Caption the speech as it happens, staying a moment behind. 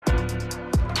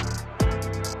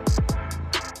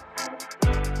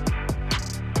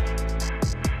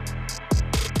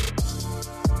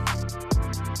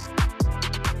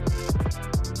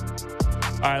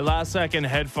All right, last second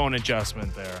headphone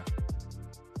adjustment there.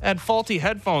 Had faulty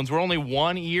headphones where only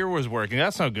one ear was working.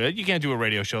 That's no good. You can't do a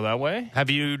radio show that way.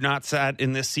 Have you not sat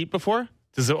in this seat before?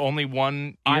 Does it only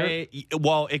one ear?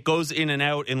 Well, it goes in and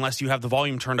out unless you have the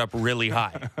volume turned up really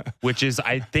high, which is,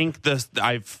 I think,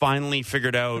 I've finally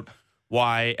figured out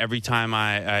why every time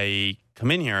I come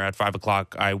in here at 5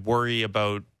 o'clock, I worry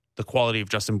about the quality of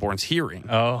Justin Bourne's hearing.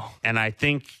 Oh. And I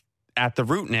think at the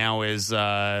root now is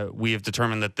we have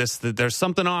determined that there's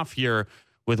something off here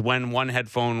with when one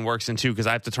headphone works in two, because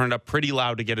I have to turn it up pretty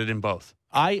loud to get it in both.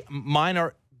 Mine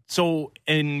are so,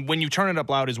 and when you turn it up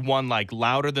loud, is one like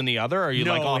louder than the other? Are you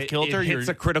like off kilter? It hits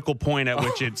a critical point at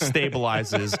which it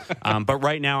stabilizes. But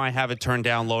right now I have it turned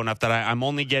down low enough that I'm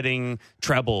only getting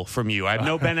treble from you. I have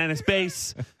no Ben Ennis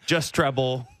bass, just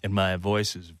treble. And my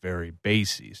voice is very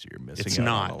bassy, so you're missing It's out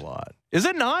not. on a lot. Is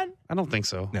it not? I don't think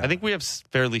so. No. I think we have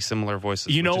fairly similar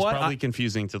voices. You know which what? is probably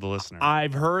confusing to the listener.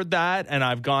 I've heard that, and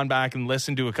I've gone back and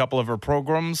listened to a couple of her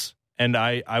programs, and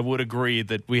I would agree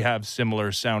that we have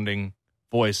similar sounding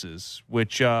voices,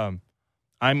 which I'm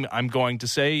going to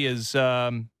say is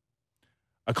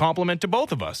a compliment to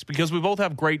both of us, because we both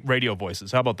have great radio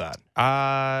voices. How about that?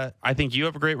 I think you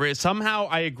have a great radio. Somehow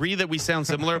I agree that we sound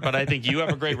similar, but I think you have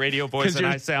a great radio voice and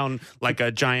I sound like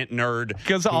a giant nerd.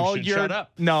 Because all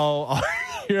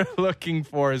you're looking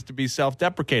for is to be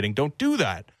self-deprecating. Don't do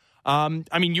that.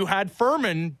 I mean, you had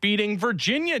Furman beating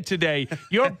Virginia today.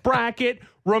 Your bracket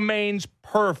remains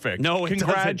perfect. No, it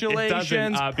congratulations,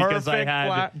 doesn't, because I perfect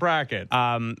had bracket.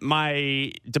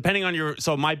 My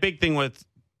big thing with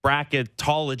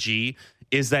bracketology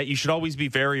is that you should always be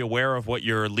very aware of what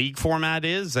your league format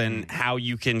is and how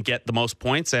you can get the most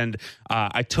points. And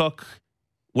I took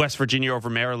West Virginia over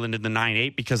Maryland in the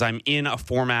 9-8 because I'm in a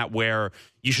format where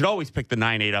you should always pick the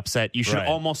 9-8 upset. You should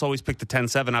almost always pick the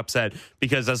 10-7 upset,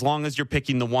 because as long as you're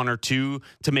picking the 1 or 2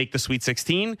 to make the Sweet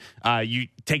 16, you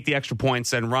take the extra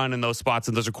points and run in those spots,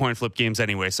 and those are coin flip games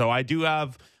anyway. So I do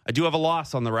have a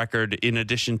loss on the record in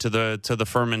addition to the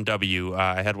Furman W.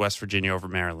 I had West Virginia over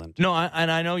Maryland. No,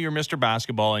 and I know you're Mr.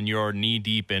 Basketball and you're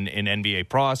knee-deep in NBA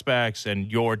prospects, and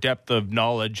your depth of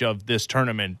knowledge of this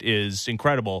tournament is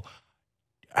incredible.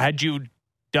 Had you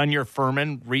done your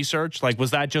Furman research? Like,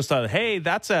 was that just hey,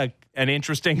 that's an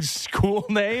interesting school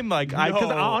name? Like, no.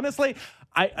 Because honestly,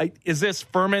 is this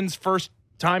Furman's first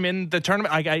time in the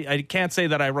tournament? I can't say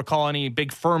that I recall any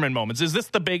big Furman moments. Is this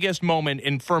the biggest moment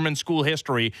in Furman school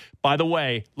history? By the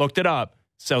way, looked it up,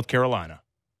 South Carolina.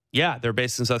 Yeah, they're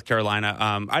based in South Carolina.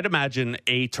 I'd imagine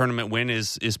a tournament win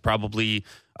is probably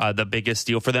the biggest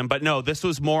deal for them. But no, this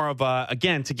was more of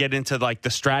again, to get into like the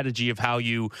strategy of how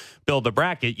you build a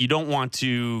bracket. You don't want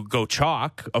to go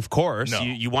chalk, of course. No.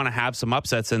 You want to have some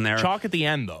upsets in there. Chalk at the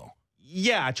end, though.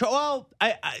 Yeah.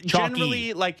 I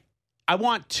generally, like, I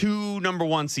want 2 number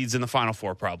 1 seeds in the Final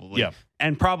Four, probably. Yeah.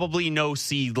 And probably no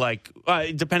seed, like,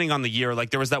 depending on the year.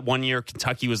 Like, there was that one year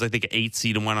Kentucky was, I think, an 8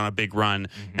 seed and went on a big run.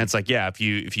 Mm-hmm. And it's like, yeah, if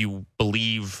you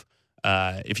believe,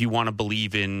 if you want to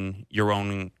believe in your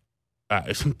own,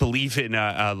 believe in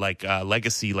a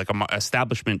legacy, like a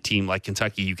establishment team like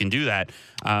Kentucky, you can do that.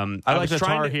 I like the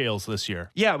Tar Heels this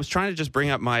year. Yeah, I was trying to just bring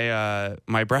up my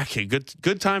my bracket.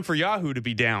 Good time for Yahoo to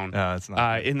be down. It's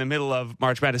not in the middle of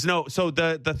March Madness. No, so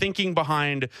the thinking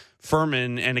behind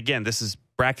Furman, and again, this is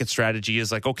bracket strategy,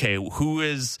 is like, okay,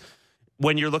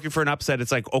 when you're looking for an upset,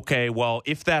 it's like, okay, well,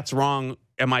 if that's wrong,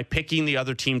 am I picking the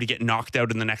other team to get knocked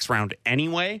out in the next round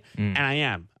anyway? And I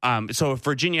am. So if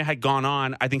Virginia had gone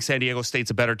on, I think San Diego State's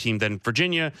a better team than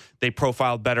Virginia. They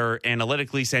profiled better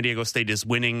analytically. San Diego State is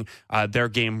winning their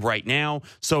game right now.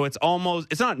 So it's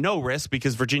not no risk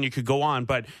because Virginia could go on.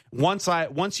 But once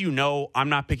you know I'm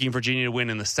not picking Virginia to win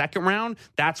in the second round,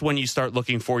 that's when you start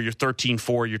looking for your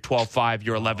 13-4, your 12-5,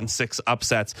 your 11-6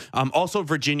 upsets. Also,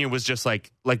 Virginia was just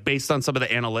like based on some of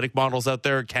the analytic models out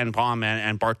there, Ken Pom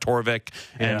and Bart Torvik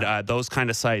and those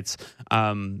kind of sites,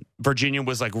 Virginia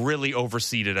was like really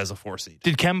overseeded as a 4 seed.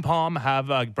 Did Ken Pom have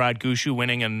Brad Gushu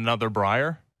winning another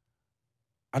Briar?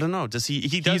 I don't know. Does he?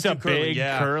 He does. He's a big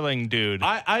curling dude.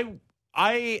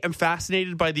 I am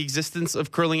fascinated by the existence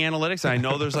of curling analytics. I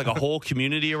know there's like a whole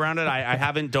community around it. I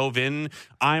haven't dove in.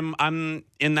 I'm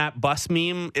in that bus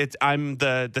meme. I'm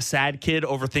the sad kid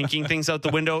overthinking things out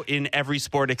the window in every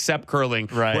sport except curling,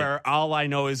 right? Where all I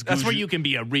know is that's where you can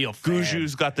be a real fan.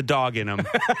 Gushu's got the dog in him.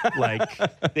 Like,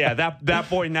 yeah, that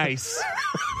boy nice.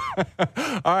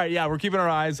 All right, yeah, we're keeping our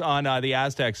eyes on the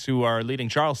Aztecs, who are leading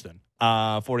Charleston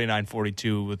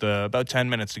 49-42 with about 10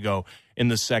 minutes to go in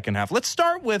the second half. Let's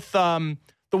start with the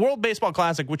World Baseball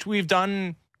Classic, which we've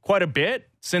done quite a bit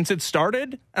since it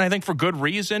started, and I think for good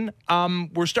reason.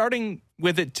 We're starting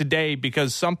with it today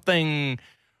because something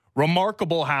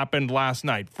remarkable happened last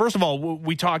night. First of all,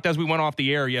 we talked as we went off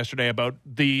the air yesterday about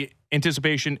the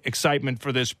anticipation, excitement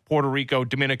for this Puerto Rico,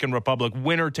 Dominican Republic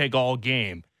winner-take-all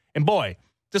game. And boy,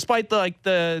 despite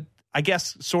the I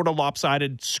guess, sort of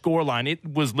lopsided scoreline, it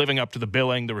was living up to the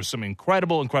billing. There were some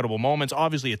incredible moments.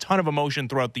 Obviously, a ton of emotion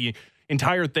throughout the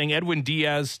entire thing. Edwin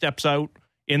Diaz steps out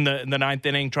in the ninth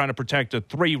inning trying to protect a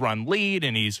 3-run lead,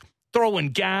 and he's throwing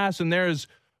gas, and there's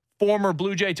former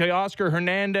Blue Jay Teoscar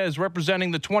Hernandez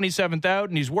representing the 27th out,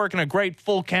 and he's working a great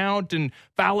full count and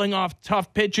fouling off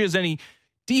tough pitches, and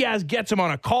Diaz gets him on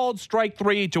a called strike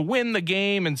 3 to win the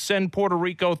game and send Puerto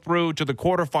Rico through to the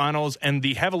quarterfinals, and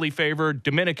the heavily favored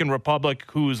Dominican Republic,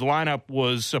 whose lineup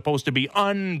was supposed to be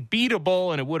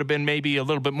unbeatable, and it would have been maybe a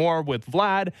little bit more with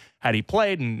Vlad had he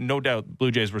played, and no doubt Blue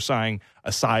Jays were sighing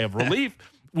a sigh of relief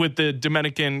with the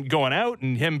Dominican going out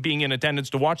and him being in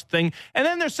attendance to watch the thing, and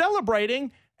then they're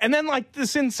celebrating. And then,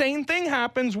 this insane thing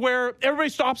happens where everybody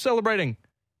stops celebrating.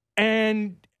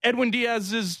 And Edwin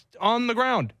Diaz is on the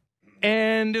ground.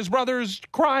 And his brother's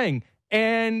crying.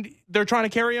 And they're trying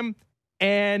to carry him.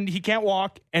 And he can't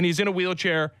walk. And he's in a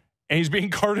wheelchair. And he's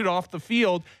being carted off the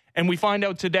field. And we find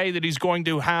out today that he's going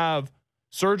to have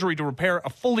surgery to repair a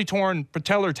fully torn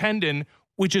patellar tendon,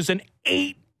 which is an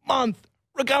 8-month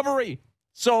recovery.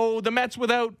 So the Mets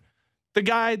without the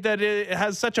guy that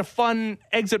has such a fun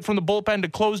exit from the bullpen to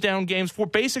close down games for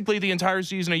basically the entire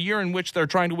season, a year in which they're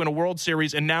trying to win a World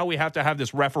Series, and now we have to have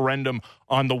this referendum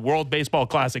on the World Baseball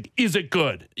Classic. Is it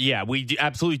good? Yeah, we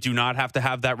absolutely do not have to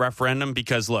have that referendum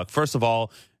because, look, first of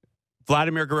all,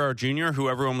 Vladimir Guerrero Jr., who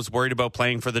everyone was worried about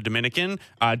playing for the Dominican,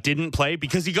 didn't play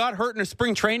because he got hurt in a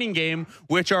spring training game,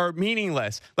 which are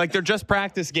meaningless. They're just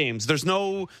practice games.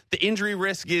 The injury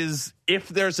risk is, if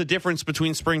there's a difference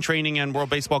between spring training and World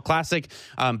Baseball Classic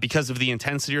because of the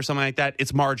intensity or something like that,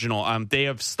 it's marginal. They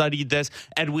have studied this.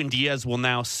 Edwin Diaz will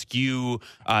now skew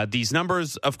these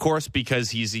numbers, of course,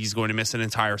 because he's going to miss an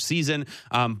entire season.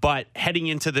 But heading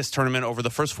into this tournament over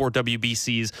the first 4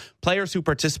 WBCs, players who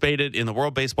participated in the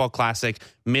World Baseball Classic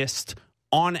missed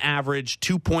on average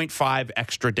 2.5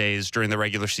 extra days during the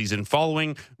regular season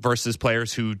following versus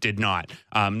players who did not.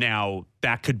 Now,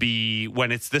 that could be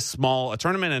when it's this small a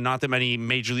tournament and not that many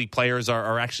major league players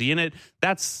are actually in it.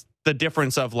 That's the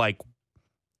difference of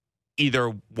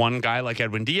either one guy like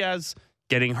Edwin Diaz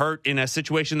getting hurt in a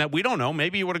situation that we don't know.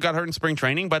 Maybe he would have got hurt in spring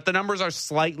training, but the numbers are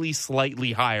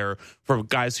slightly higher for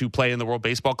guys who play in the World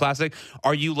Baseball Classic.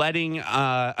 Are you letting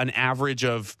an average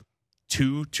of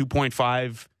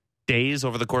 2.5 days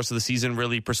over the course of the season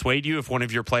really persuade you if one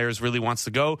of your players really wants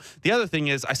to go? The other thing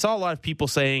is, I saw a lot of people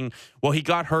saying, well, he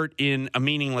got hurt in a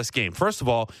meaningless game. First of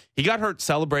all, he got hurt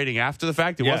celebrating after the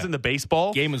fact. It wasn't the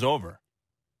baseball. Game was over.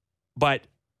 But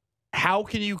how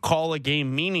can you call a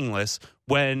game meaningless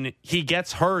when he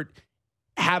gets hurt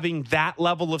having that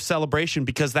level of celebration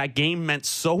because that game meant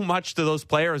so much to those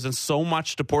players and so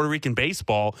much to Puerto Rican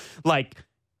baseball?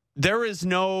 There is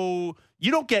no... You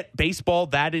don't get baseball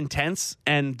that intense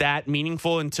and that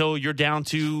meaningful until you're down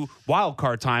to wild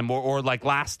card time or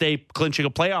last day clinching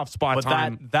a playoff spot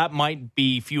time. But that might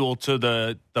be fuel to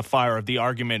the fire of the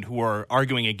argument who are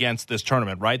arguing against this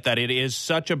tournament, right? That it is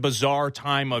such a bizarre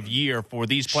time of year for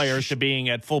these players to being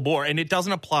at full bore, and it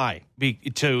doesn't apply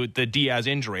to the Diaz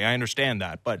injury. I understand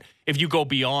that. But if you go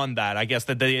beyond that, I guess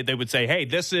that they would say, hey,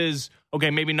 this is,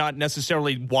 okay, maybe not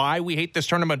necessarily why we hate this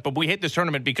tournament, but we hate this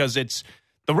tournament because it's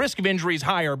the risk of injury is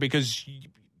higher because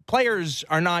players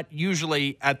are not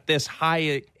usually at this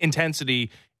high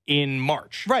intensity in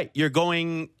March. Right. You're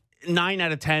going 9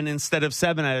 out of 10 instead of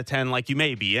 7 out of 10 like you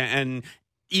may be. And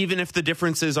even if the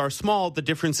differences are small, the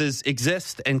differences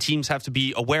exist and teams have to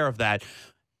be aware of that.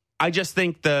 I just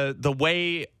think the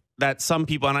way that some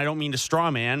people, and I don't mean to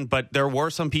straw man, but there were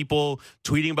some people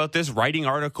tweeting about this, writing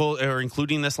articles or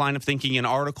including this line of thinking in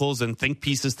articles and think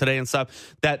pieces today and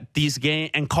stuff, that these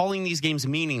games and calling these games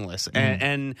meaningless.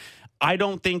 And I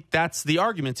don't think that's the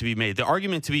argument to be made. The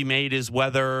argument to be made is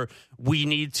whether we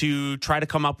need to try to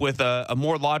come up with a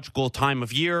more logical time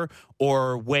of year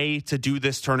or way to do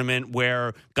this tournament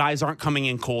where guys aren't coming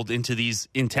in cold into these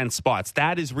intense spots.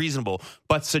 That is reasonable.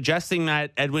 But suggesting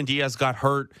that Edwin Diaz got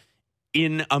hurt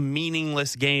in a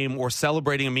meaningless game or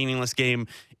celebrating a meaningless game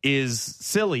is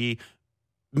silly.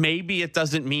 Maybe it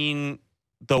doesn't mean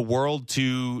the world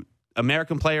to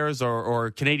American players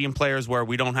or Canadian players where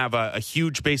we don't have a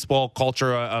huge baseball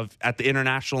culture at the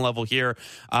international level here.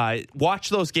 Watch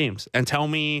those games and tell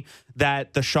me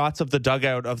that the shots of the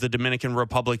dugout of the Dominican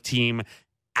Republic team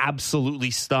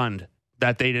absolutely stunned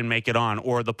that they didn't make it on,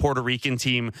 or the Puerto Rican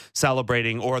team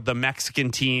celebrating, or the Mexican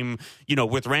team,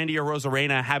 with Randy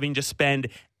Arozarena having to spend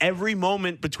every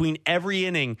moment between every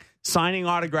inning signing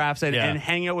autographs and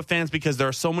hanging out with fans because there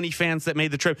are so many fans that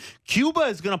made the trip. Cuba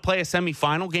is going to play a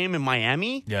semifinal game in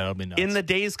Miami. Yeah, that'll be nuts. In the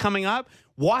days coming up.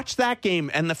 Watch that game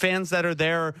and the fans that are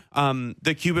there,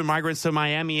 the Cuban migrants to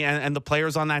Miami and the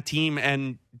players on that team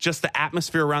and just the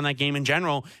atmosphere around that game in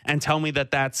general, and tell me that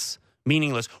that's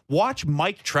meaningless. Watch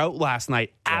Mike Trout last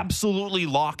night, absolutely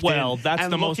locked in. Well, that's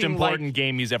the most important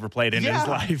game he's ever played in his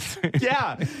life.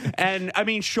 Yeah. And, I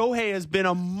mean, Shohei has been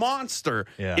a monster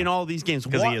in all these games.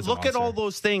 Look at all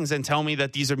those things and tell me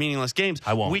that these are meaningless games.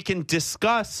 I won't. We can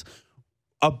discuss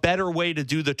a better way to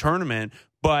do the tournament,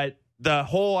 but the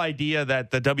whole idea that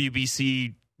the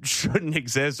WBC shouldn't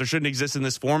exist or shouldn't exist in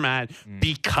this format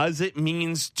because it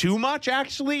means too much,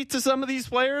 actually, to some of these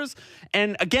players.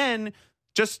 And again,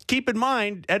 just keep in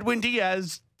mind, Edwin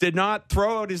Diaz did not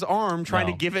throw out his arm trying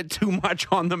to give it too much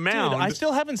on the mound. Dude, I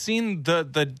still haven't seen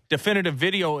the definitive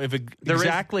video of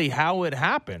exactly how it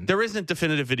happened. There isn't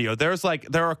definitive video. There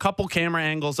are a couple camera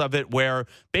angles of it where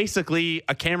basically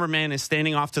a cameraman is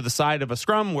standing off to the side of a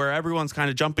scrum where everyone's kind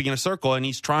of jumping in a circle and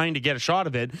he's trying to get a shot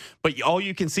of it, but all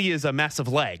you can see is a mess of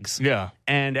legs. Yeah.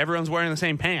 And everyone's wearing the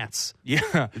same pants.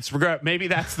 Yeah. Maybe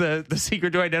that's the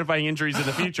secret to identifying injuries in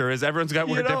the future is everyone's got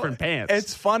to wear different pants.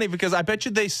 It's funny because I bet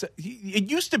you it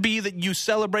used to be that you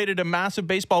celebrated a massive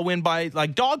baseball win by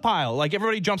like dog pile, like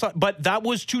everybody jumps on, but that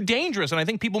was too dangerous. And I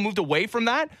think people moved away from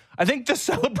that. I think the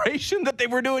celebration that they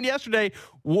were doing yesterday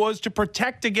was to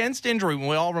protect against injury.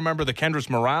 We all remember the Kendrys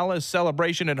Morales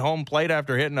celebration at home plate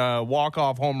after hitting a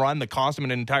walk-off home run that cost him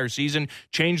an entire season,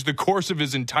 changed the course of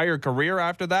his entire career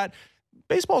after that.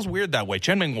 Baseball's weird that way.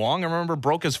 Chen-Ming Wong, I remember,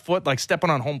 broke his foot like stepping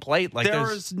on home plate. Like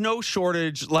there's no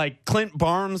shortage. Like Clint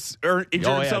Barnes injured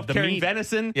himself carrying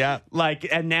venison. Yeah.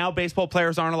 And now baseball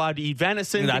players aren't allowed to eat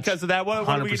venison because of that. What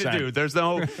are we going to do? There's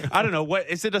no, I don't know. What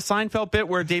is it, a Seinfeld bit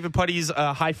where David Puddy's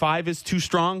high five is too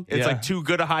strong? It's like too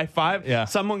good a high five. Yeah.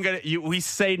 We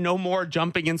say no more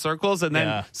jumping in circles, and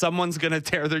then someone's going to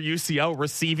tear their UCL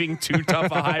receiving too tough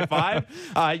a high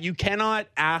five. You cannot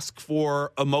ask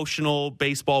for emotional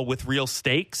baseball with real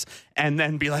stakes and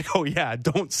then be like, oh yeah,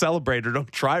 don't celebrate or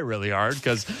don't try really hard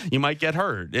because you might get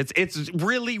hurt. It's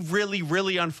really, really,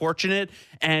 really unfortunate.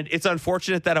 And it's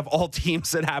unfortunate that of all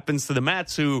teams it happens to the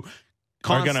Mets, who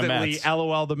constantly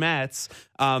LOL the Mets,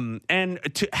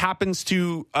 happens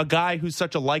to a guy who's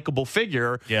such a likable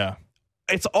figure. Yeah.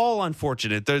 It's all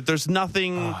unfortunate. There's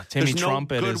nothing. Timmy there's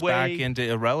Trumpet no good is way. back into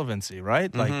irrelevancy,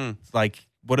 right? Like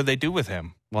what do they do with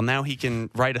him? Well, now he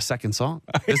can write a second song.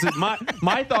 This is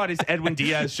my thought is Edwin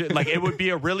Diaz should, it would be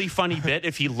a really funny bit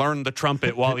if he learned the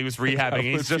trumpet while he was rehabbing.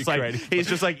 He's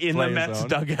just like in the Mets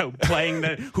dugout playing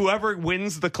whoever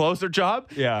wins the closer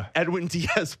job. Yeah, Edwin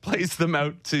Diaz plays them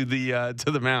out to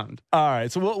the mound. All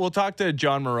right, so we'll talk to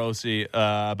John Morosi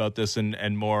about this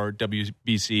and more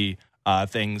WBC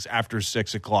things after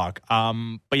 6 o'clock.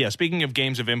 But yeah, speaking of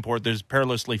games of import, there's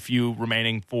perilously few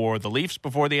remaining for the Leafs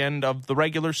before the end of the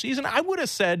regular season. I would have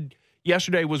said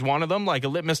yesterday was one of them, like a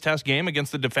litmus test game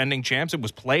against the defending champs. It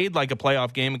was played like a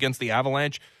playoff game against the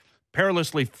Avalanche.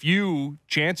 Perilously few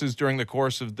chances during the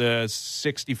course of the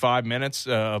 65 minutes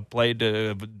played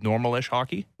normal-ish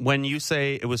hockey. When you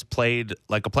say it was played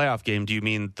like a playoff game, do you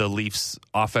mean the Leafs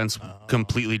offense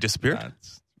completely disappeared?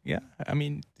 Yeah, I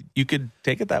mean, you could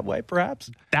take it that way,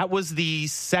 perhaps. That was the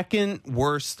second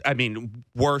worst. I mean,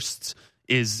 worst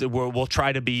is, we'll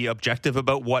try to be objective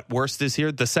about what worst is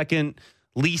here. The second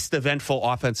least eventful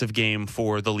offensive game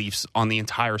for the Leafs on the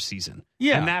entire season.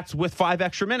 Yeah. And that's with 5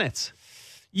 extra minutes.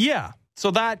 Yeah. So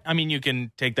that, I mean, you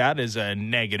can take that as a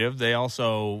negative. They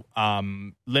also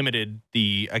limited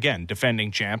the, again,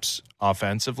 defending champs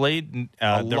offensively.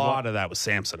 A lot of that was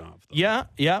Samsonov. Though.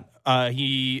 Yeah. I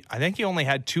think he only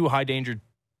had 2 high danger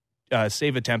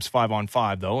save attempts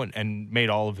 5-on-5 though, and made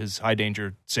all of his high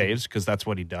danger saves because that's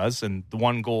what he does. And the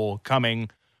one goal coming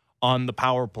on the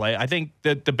power play. I think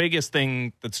that the biggest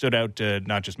thing that stood out to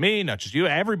not just me, not just you,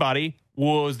 everybody,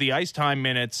 was the ice time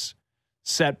minutes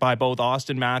set by both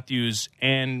Austin Matthews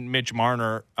and Mitch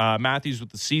Marner. Matthews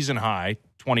with the season high,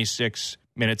 26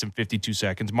 minutes and 52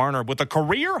 seconds. Marner with a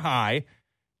career high,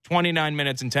 29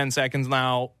 minutes and 10 seconds.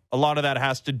 Now, a lot of that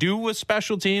has to do with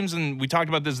special teams, and we talked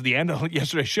about this at the end of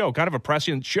yesterday's show, kind of a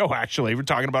prescient show, actually. We're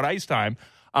talking about ice time,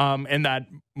 and that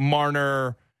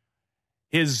Marner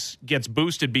gets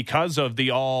boosted because of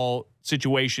the all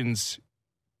situations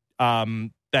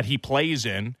that he plays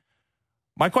in.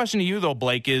 My question to you, though,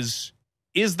 Blake, is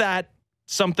that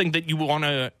something that you want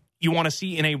to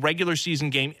see in a regular season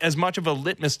game, as much of a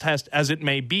litmus test as it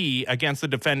may be against the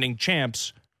defending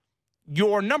champs?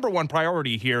 Your number one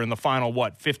priority here in the final,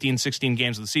 15, 16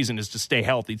 games of the season is to stay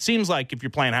healthy. It seems like if you're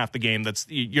playing half the game,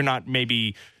 you're not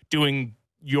maybe doing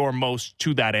you're most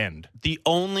to that end. The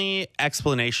only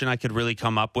explanation I could really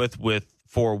come up with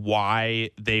for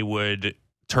why they would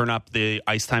turn up the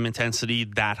ice time intensity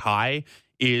that high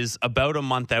is about a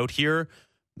month out here.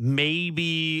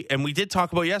 Maybe, and we did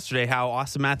talk about yesterday how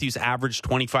Austin Matthews averaged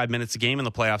 25 minutes a game in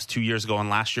the playoffs 2 years ago, and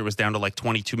last year was down to like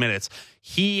 22 minutes.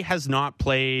 He has not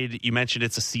played. You mentioned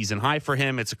it's a season high for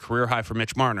him. It's a career high for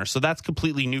Mitch Marner. So that's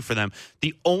completely new for them.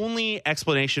 The only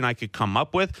explanation I could come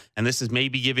up with, and this is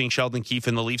maybe giving Sheldon Keefe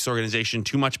and the Leafs organization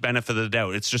too much benefit of the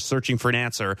doubt. It's just searching for an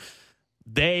answer.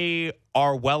 They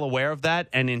are well aware of that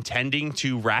and intending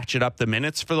to ratchet up the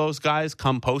minutes for those guys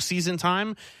come postseason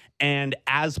time. And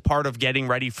as part of getting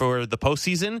ready for the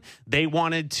postseason, they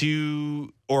wanted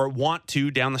to, or want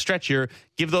to down the stretch here,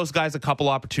 give those guys a couple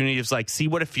opportunities, like see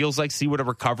what it feels like, see what a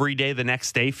recovery day the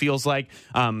next day feels like,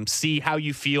 see how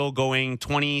you feel going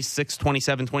 26,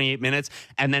 27, 28 minutes,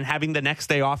 and then having the next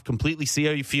day off, completely see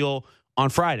how you feel on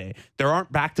Friday. There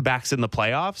aren't back-to-backs in the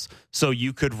playoffs, so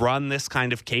you could run this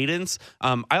kind of cadence.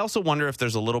 I also wonder if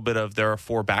there's a little bit of, there are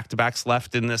 4 back-to-backs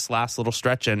left in this last little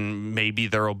stretch, and maybe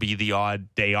there will be the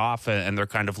odd day off, and they're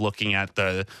kind of looking at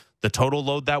the total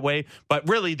load that way. But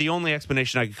really, the only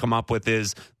explanation I could come up with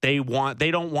is they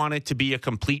don't want it to be a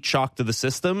complete shock to the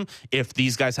system if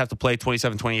these guys have to play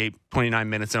 27, 28, 29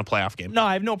 minutes in a playoff game. No,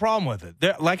 I have no problem with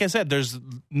it. Like I said, there's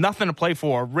nothing to play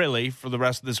for, really, for the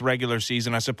rest of this regular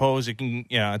season. I suppose it can,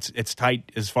 it's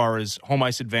tight as far as home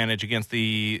ice advantage against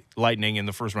the Lightning in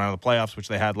the first round of the playoffs, which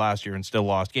they had last year and still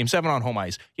lost. Game 7 on home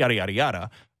ice, yada, yada, yada.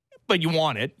 But you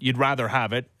want it. You'd rather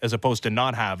have it as opposed to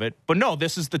not have it. But no,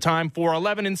 this is the time for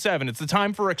 11-7. It's the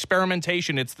time for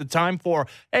experimentation. It's the time for,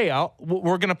 hey,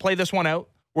 we're going to play this one out.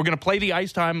 We're going to play the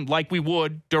ice time like we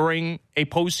would during a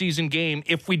postseason game.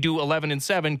 If we do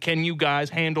 11-7, can you guys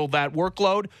handle that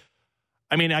workload?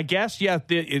 I mean, I guess, yeah,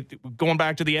 going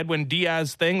back to the Edwin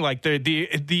Diaz thing, like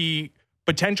the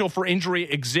potential for injury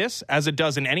exists as it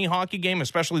does in any hockey game,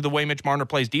 especially the way Mitch Marner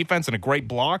plays defense, and a great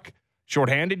block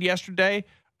shorthanded yesterday.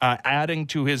 Adding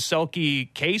to his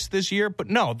Selke case this year.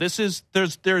 But no,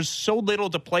 there's so little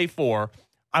to play for.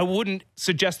 I wouldn't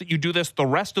suggest that you do this the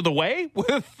rest of the way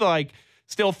with like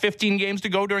still 15 games to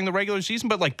go during the regular season,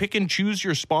 but like pick and choose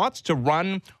your spots to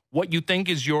run what you think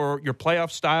is your playoff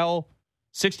style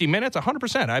 60 minutes,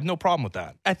 100%. I have no problem with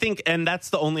that. I think, and that's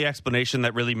the only explanation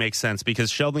that really makes sense, because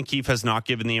Sheldon Keefe has not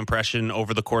given the impression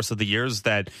over the course of the years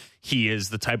that he is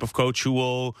the type of coach who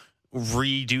will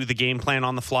redo the game plan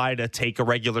on the fly to take a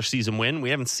regular season win. We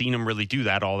haven't seen him really do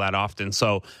that all that often.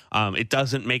 So it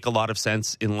doesn't make a lot of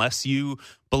sense unless you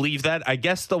believe that. I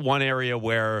guess the one area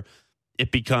where it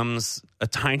becomes a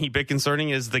tiny bit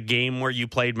concerning is the game where you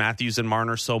played Matthews and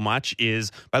Marner so much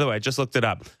is, by the way, I just looked it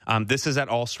up. This is at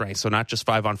all strength, so not just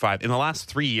 5-on-5. In the last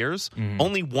 3 years,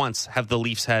 only once have the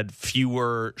Leafs had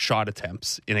fewer shot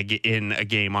attempts in a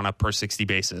game on a per 60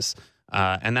 basis.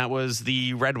 And that was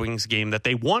the Red Wings game that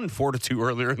they won 4-2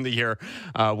 earlier in the year,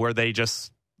 where they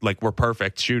just were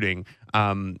perfect shooting.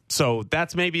 So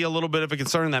that's maybe a little bit of a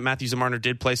concern that Matthews and Marner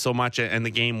did play so much and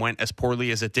the game went as poorly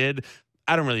as it did.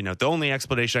 I don't really know. The only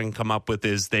explanation I can come up with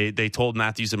is they told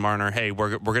Matthews and Marner, hey,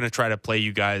 we're going to try to play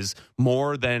you guys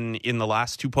more than in the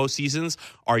last 2 postseasons.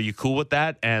 Are you cool with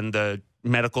that? And the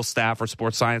medical staff or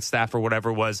sports science staff or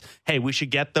whatever was, hey, we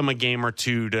should get them a game or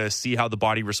two to see how the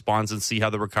body responds and see how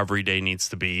the recovery day needs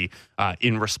to be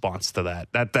in response to that.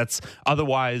 That's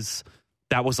otherwise,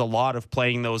 that was a lot of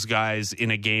playing those guys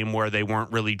in a game where they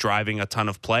weren't really driving a ton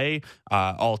of play,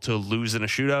 all to lose in a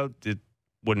shootout. It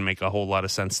wouldn't make a whole lot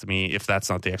of sense to me if that's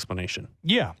not the explanation.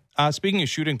 Yeah. Speaking of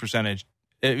shooting percentage,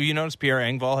 you notice Pierre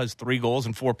Engvall has 3 goals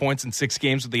and 4 points in 6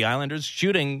 games with the Islanders,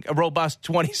 shooting a robust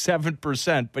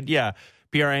 27%. But yeah,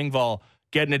 Pierre Engvall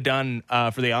getting it done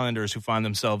for the Islanders, who find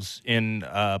themselves in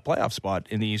a playoff spot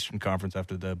in the Eastern Conference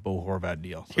after the Bo Horvat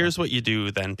deal. So. Here's what you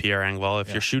do then, Pierre Engvall.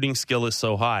 If your shooting skill is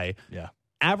so high,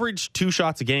 average 2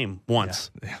 shots a game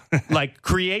once. Yeah.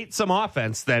 Create some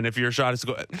offense then if your shot is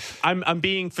good. I'm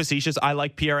being facetious. I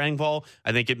like Pierre Engvall.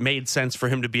 I think it made sense for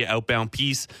him to be an outbound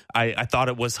piece. I thought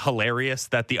it was hilarious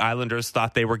that the Islanders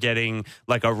thought they were getting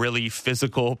a really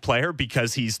physical player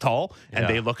because he's tall, and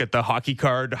they look at the hockey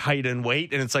card height and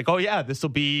weight, and it's like, oh yeah, this will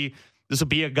be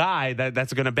a guy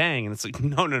that's going to bang. And it's like,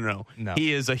 no.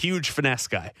 He is a huge finesse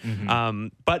guy. Mm-hmm.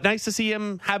 But nice to see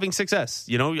him having success.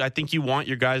 I think you want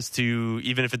your guys to,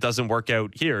 even if it doesn't work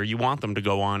out here, you want them to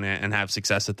go on and have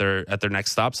success at their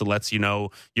next stop. So it lets you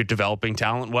know you're developing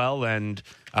talent well. And,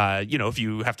 if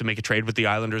you have to make a trade with the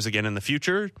Islanders again in the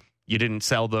future, you didn't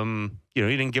sell them, you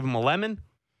didn't give them a lemon.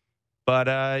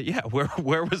 But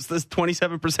where was this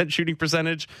 27% shooting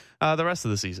percentage the rest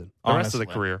of the season, rest of the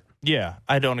career? Yeah,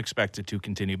 I don't expect it to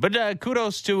continue. But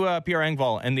kudos to Pierre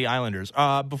Engvall and the Islanders.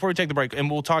 Before we take the break,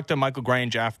 and we'll talk to Michael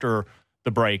Grange after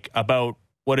the break about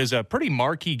what is a pretty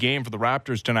marquee game for the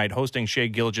Raptors tonight, hosting Shai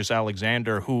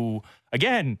Gilgeous-Alexander, who,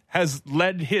 again, has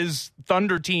led his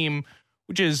Thunder team,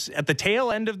 which is at the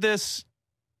tail end of this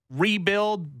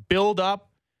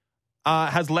build-up,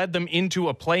 has led them into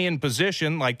a play-in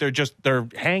position. Like they're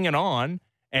hanging on,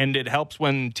 and it helps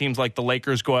when teams like the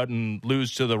Lakers go out and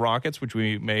lose to the Rockets, which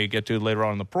we may get to later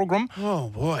on in the program. Oh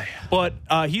boy! But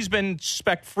he's been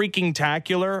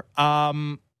spec-freaking-tacular,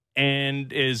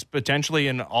 and is potentially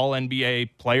an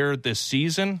All-NBA player this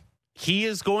season. He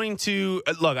is going to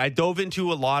look. I dove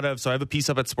into a lot of, so I have a piece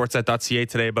up at sportsnet.ca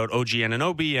today about OG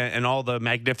Anunoby and all the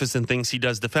magnificent things he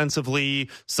does defensively,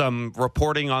 some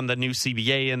reporting on the new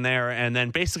CBA in there, and then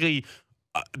basically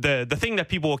the thing that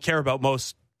people will care about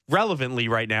most relevantly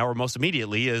right now, or most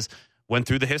immediately, is went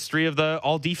through the history of the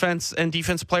all defense and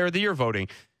defense player of the year voting.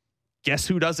 Guess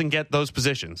who doesn't get those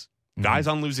positions? Guys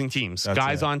on losing teams,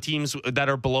 guys on teams that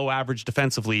are below average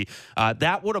defensively.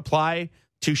 That would apply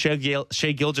to Shai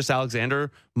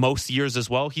Gilgeous-Alexander most years as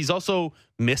well. He's also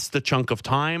missed a chunk of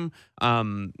time.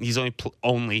 He's only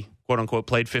quote unquote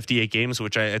played 58 games,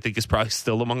 which I think is probably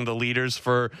still among the leaders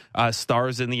for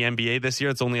stars in the NBA this year.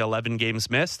 It's only 11 games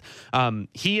missed.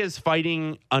 He is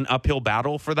fighting an uphill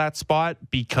battle for that spot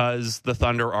because the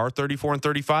Thunder are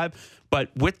 34-35. But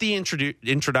with the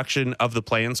introduction of the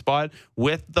play-in spot,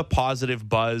 with the positive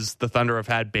buzz the Thunder have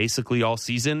had basically all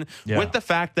season, with the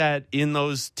fact that in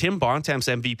those Tim Bontemps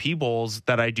MVP bowls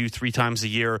that I do 3 times a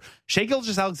year, Shai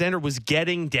Gilgeous-Alexander was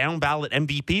getting down-ballot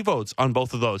MVP votes on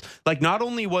both of those. Like, not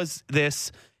only was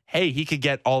this, hey, he could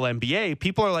get All-NBA,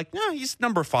 people are like, no, he's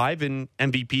number 5 in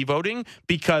MVP voting,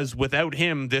 because without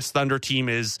him, this Thunder team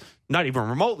is not even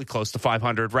remotely close to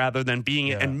 500, rather than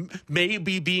being and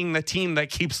maybe being the team that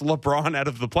keeps LeBron out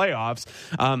of the playoffs.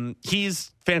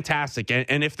 He's fantastic.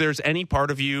 And if there's any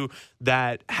part of you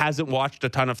that hasn't watched a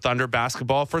ton of Thunder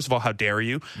basketball, first of all, how dare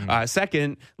you?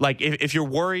 Second, like if you're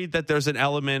worried that there's an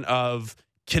element of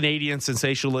Canadian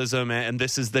sensationalism and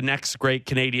this is the next great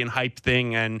Canadian hype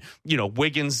thing, and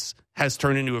Wiggins has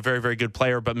turned into a very, very good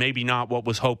player, but maybe not what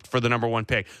was hoped for the number 1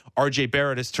 pick. RJ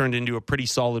Barrett has turned into a pretty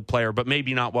solid player, but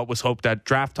maybe not what was hoped at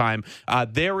draft time.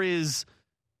 There is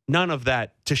none of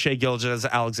that to Shai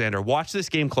Gilgeous-Alexander. Watch this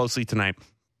game closely tonight.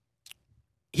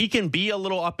 He can be a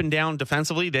little up and down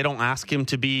defensively. They don't ask him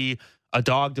to be a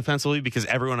dog defensively because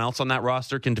everyone else on that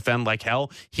roster can defend like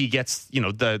hell. He gets,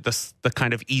 the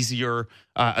kind of easier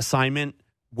assignment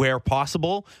where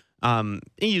possible.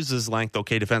 He uses length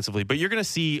okay defensively, but you're going to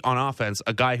see on offense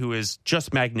a guy who is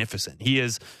just magnificent. He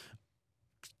is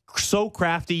so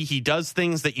crafty. He does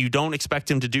things that you don't expect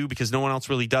him to do because no one else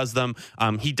really does them.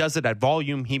 He does it at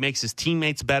volume. He makes his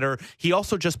teammates better. He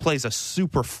also just plays a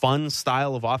super fun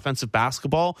style of offensive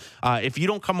basketball. If you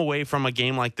don't come away from a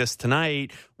game like this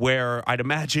tonight, where I'd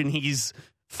imagine he's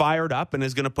fired up and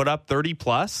is going to put up 30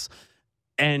 plus,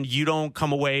 and you don't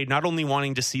come away not only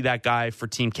wanting to see that guy for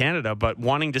Team Canada, but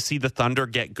wanting to see the Thunder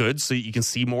get good so you can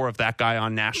see more of that guy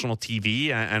on national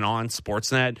TV and on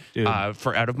Sportsnet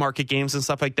for out-of-market games and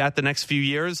stuff like that the next few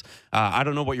years, I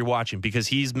don't know what you're watching, because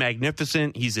he's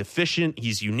magnificent, he's efficient,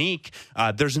 he's unique.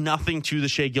 There's nothing to the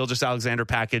Shai Gilgeous-Alexander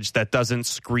package that doesn't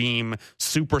scream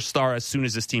superstar as soon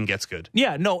as this team gets good.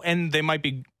 Yeah, no, and they might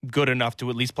be good enough to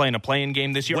at least play in a play-in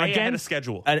game this year. Way ahead of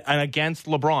schedule. And against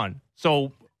LeBron.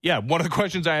 So... yeah, one of the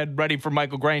questions I had ready for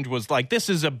Michael Grange was like, this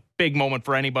is a big moment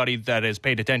for anybody that has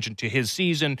paid attention to his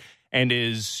season and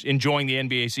is enjoying the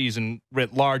NBA season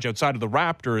writ large outside of the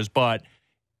Raptors. But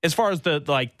as far as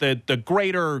the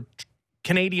greater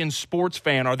Canadian sports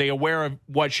fan, are they aware of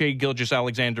what Shai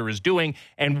Gilgeous-Alexander is doing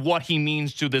and what he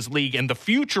means to this league and the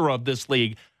future of this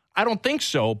league? I don't think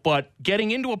so. But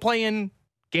getting into a play-in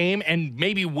game and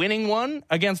maybe winning one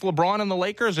against LeBron and the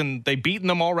Lakers, and they've beaten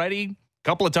them already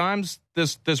couple of times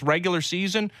this regular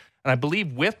season, and I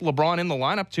believe with LeBron in the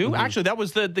lineup too. Mm-hmm. Actually, that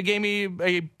was the game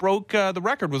he broke the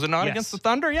record, was it not? Yes. Against the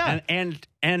Thunder? Yeah,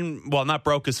 and well, not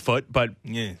broke his foot, but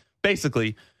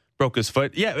basically broke his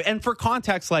foot. Yeah, and for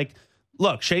context, like,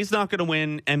 look, Shai's not going to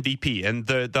win MVP, and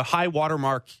the high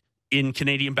watermark in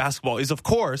Canadian basketball is, of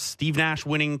course, Steve Nash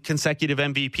winning consecutive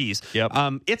MVPs.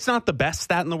 Yep. It's not the best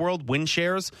stat in the world, win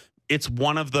shares. It's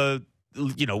one of the,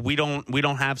 we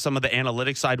don't have some of the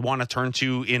analytics I'd want to turn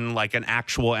to in like an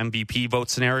actual MVP vote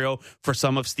scenario for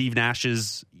some of Steve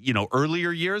Nash's,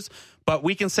 earlier years. But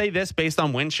we can say this based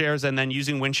on win shares and then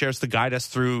using win shares to guide us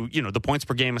through, the points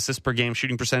per game, assists per game,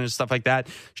 shooting percentage, stuff like that.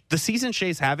 The season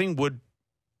Shai's having would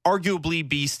arguably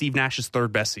be Steve Nash's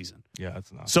third best season. Yeah,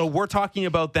 that's not. So we're talking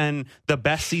about then the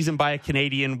best season by a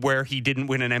Canadian where he didn't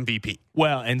win an MVP.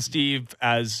 Well, and Steve,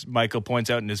 as Michael points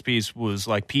out in his piece, was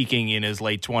like peaking in his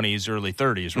late 20s, early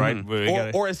 30s, right?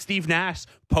 Mm-hmm. Or as Steve Nash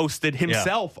posted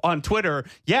himself on Twitter,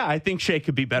 I think Shea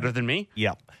could be better than me.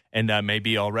 Yeah, and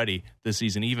maybe already this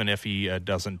season, even if he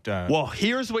doesn't. Well,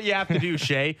 here's what you have to do,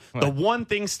 Shea. The one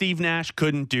thing Steve Nash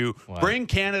couldn't do, bring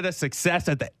Canada success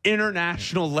at the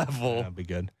international level. That'd be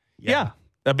good. Yeah.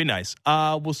 That'd be nice.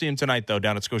 We'll see him tonight, though,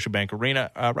 down at Scotiabank Arena.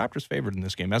 Raptors favored in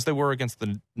this game, as they were against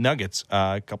the Nuggets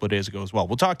a couple of days ago as well.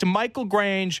 We'll talk to Michael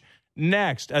Grange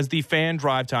next as the Fan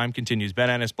Drive Time continues. Ben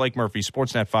Ennis, Blake Murphy,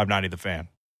 Sportsnet 590 The Fan.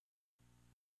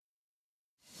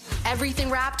 Everything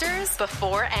Raptors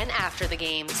before and after the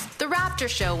games. The Raptor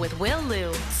Show with Will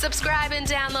Liu. Subscribe and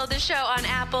download the show on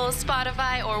Apple,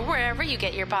 Spotify, or wherever you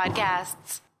get your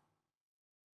podcasts.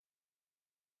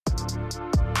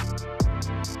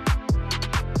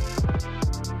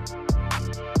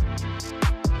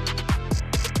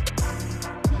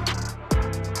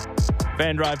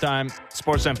 Fan Drive Time,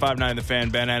 Sportsnet 590 The Fan,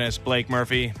 Ben Ennis, Blake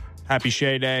Murphy. Happy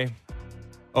Shea Day.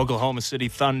 Oklahoma City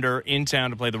Thunder in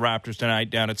town to play the Raptors tonight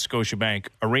down at Scotiabank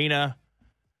Arena.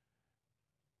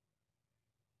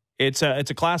 It's a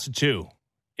class of two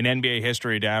in NBA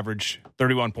history to average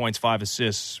 31 points, 5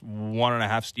 assists,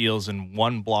 1.5 steals, and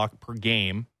 1 block per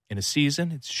game in a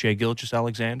season. It's Shai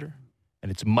Gilgeous-Alexander,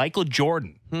 and it's Michael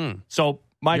Jordan. So,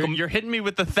 Michael, you're hitting me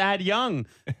with the Thad Young.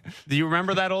 Do you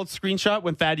remember that old screenshot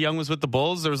when Thad Young was with the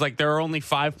Bulls? There are only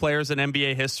 5 players in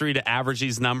NBA history to average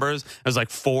these numbers. There's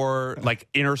 4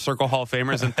 inner circle Hall of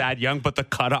Famers and Thad Young, but the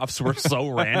cutoffs were so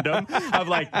random. Of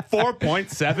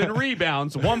 4.7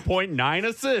 rebounds, 1.9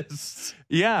 assists.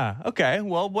 Yeah. Okay.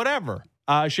 Well, whatever.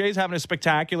 Shay's having a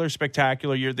spectacular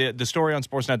year. The story on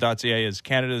Sportsnet.ca is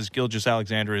Canada's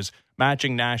Gilgeous-Alexander is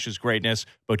matching Nash's greatness,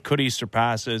 but could he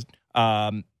surpass it?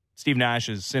 Steve Nash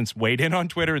has since weighed in on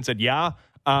Twitter and said,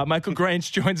 Michael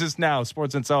Grange joins us now,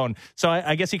 Sportsnet's own. So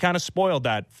I guess he kind of spoiled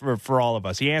that for all of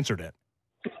us. He answered it.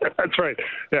 That's right.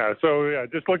 Yeah. So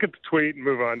just look at the tweet and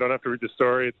move on. Don't have to read the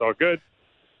story. It's all good.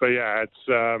 But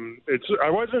it's.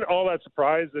 I wasn't all that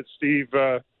surprised that Steve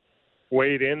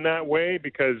weighed in that way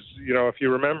because if you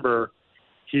remember,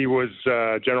 he was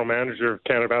general manager of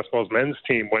Canada Basketball's men's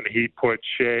team when he put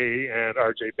Shea and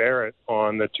RJ Barrett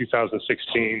on the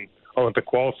 2016 Olympic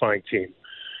qualifying team.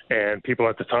 And people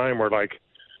at the time were like,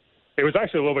 it was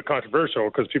actually a little bit controversial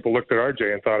because people looked at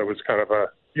RJ and thought it was kind of a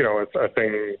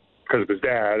thing because of his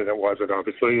dad, and it wasn't,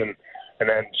 obviously. And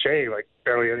then Shea,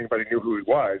 barely anybody knew who he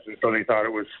was. And so they thought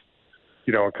it was,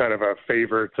 kind of a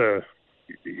favor to,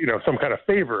 some kind of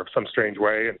favor of some strange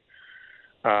way.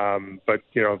 And, but,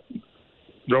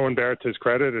 Rowan Barrett, to his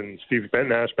credit, and Steve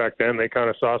Nash back then, they kind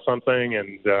of saw something,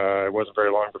 and it wasn't very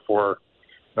long before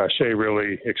Shea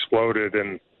really exploded,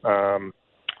 and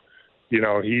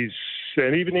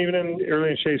and even in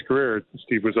early in Shea's career,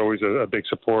 Steve was always a big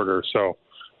supporter. So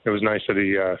it was nice that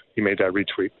he made that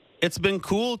retweet. It's been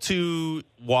cool to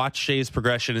watch Shea's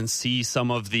progression and see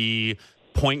some of the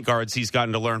point guards he's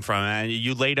gotten to learn from. And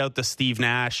you laid out the Steve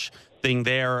Nash thing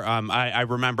there. I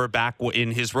remember back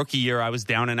in his rookie year, I was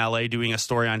down in LA doing a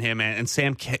story on him, and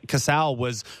Sam Cassell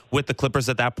was with the Clippers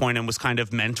at that point and was kind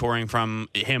of mentoring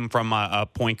from a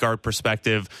point guard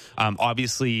perspective.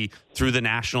 Obviously, through the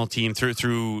national team,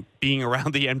 through being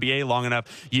around the NBA long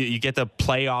enough, you get to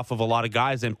play off of a lot of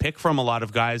guys and pick from a lot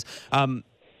of guys.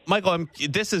 Michael,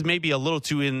 this is maybe a little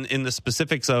too in the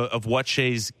specifics of what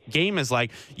Shea's game is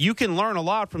like. You can learn a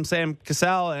lot from Sam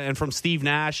Cassell and from Steve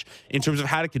Nash in terms of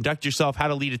how to conduct yourself, how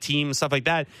to lead a team, and stuff like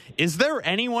that. Is there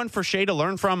anyone for Shea to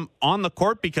learn from on the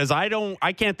court? Because I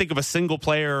can't think of a single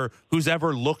player who's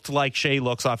ever looked like Shea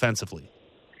looks offensively.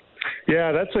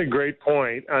 Yeah, that's a great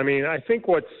point. I mean, I think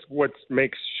what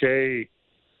makes Shea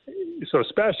so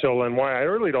special, and why I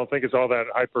really don't think it's all that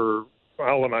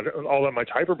much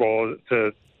hyperbole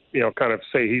to kind of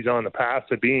say he's on the path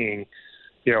to being,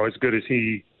 as good as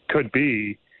he could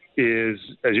be, is,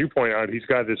 as you point out, he's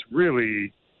got this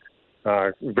really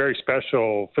very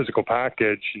special physical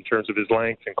package in terms of his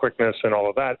length and quickness and all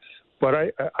of that.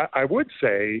 But I would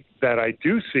say that I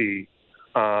do see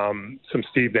some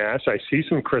Steve Nash. I see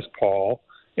some Chris Paul.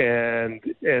 And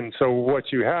so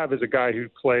what you have is a guy who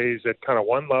plays at kind of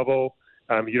one level.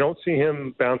 You don't see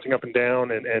him bouncing up and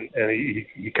down, and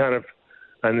he kind of,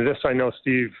 and this I know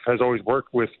Steve has always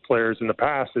worked with players in the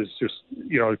past, is just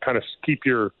kind of keep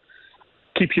your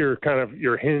kind of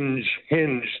your hinged,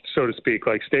 so to speak.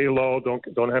 Like, stay low,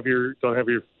 don't have your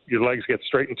legs get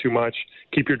straightened too much.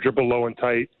 Keep your dribble low and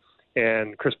tight.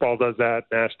 And Chris Paul does that.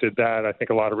 Nash did that. I think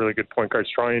a lot of really good point guards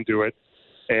try and do it.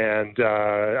 And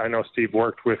I know Steve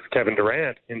worked with Kevin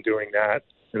Durant in doing that,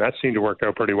 and that seemed to work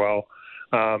out pretty well.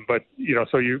 But,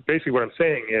 so you basically what I'm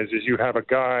saying is you have a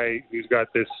guy who's got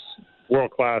this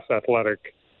world-class athletic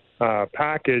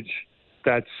package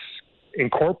that's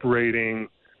incorporating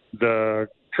the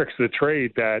tricks of the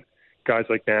trade that guys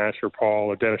like Nash or Paul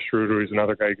or Dennis Schroeder, who's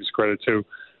another guy who gives credit to,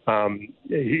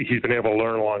 he's been able to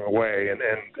learn along the way.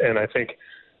 And I think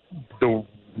the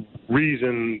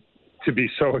reason to be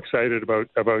so excited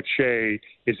about Shea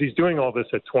is he's doing all this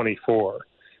at 24.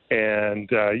 And,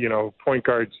 point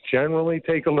guards generally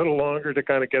take a little longer to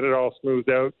kind of get it all smoothed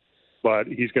out, but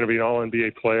he's going to be an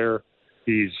all-NBA player.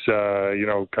 He's,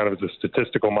 kind of the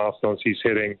statistical milestones he's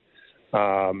hitting,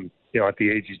 at the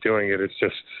age he's doing it. It's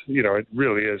just, it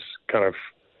really is kind of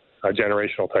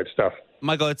generational type stuff.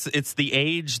 Michael, it's the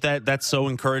age that's so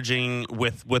encouraging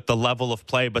with the level of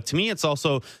play. But to me, it's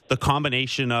also the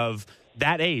combination of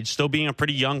that age, still being a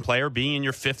pretty young player, being in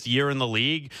your fifth year in the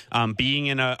league, being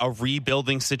in a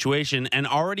rebuilding situation, and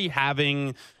already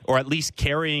having, or at least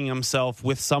carrying himself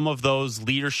with some of those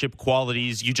leadership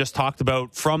qualities you just talked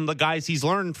about from the guys he's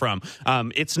learned from.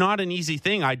 It's not an easy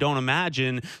thing, I don't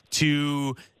imagine,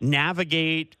 to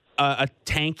navigate a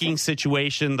tanking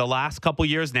situation the last couple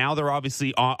years. Now they're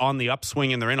obviously on the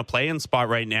upswing and they're in a play-in spot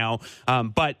right now.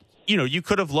 But you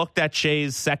could have looked at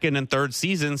Shea's second and third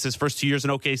seasons, his first 2 years in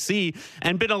OKC,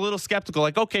 and been a little skeptical.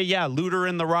 Like, okay, yeah, Luter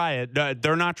and the Riot,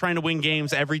 they're not trying to win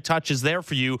games. Every touch is there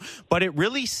for you. But it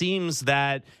really seems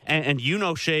that, and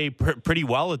Shea pretty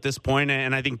well at this point,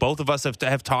 and I think both of us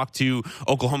have talked to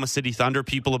Oklahoma City Thunder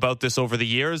people about this over the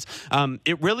years.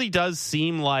 It really does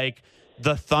seem like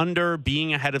the Thunder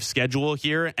being ahead of schedule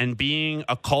here and being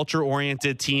a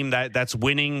culture-oriented team that's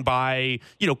winning by,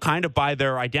 kind of by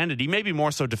their identity, maybe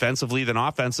more so defensively than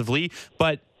offensively,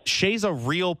 but Shea's a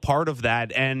real part of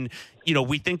that. And,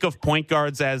 we think of point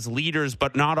guards as leaders,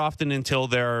 but not often until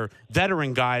they're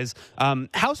veteran guys.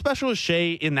 How special is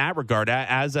Shea in that regard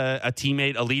as a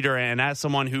teammate, a leader, and as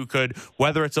someone who could,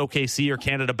 whether it's OKC or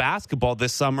Canada basketball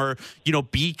this summer,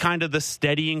 be kind of the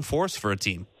steadying force for a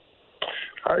team?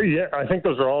 Yeah, I think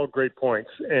those are all great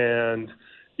points. And,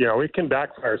 it can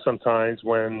backfire sometimes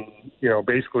when,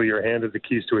 basically you're handed the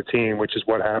keys to a team, which is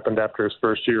what happened after his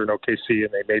first year in OKC, and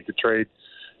they made the trade.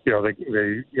 He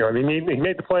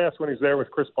made the playoffs when he's there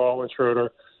with Chris Paul and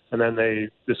Schroeder, and then they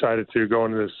decided to go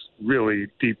into this really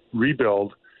deep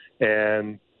rebuild.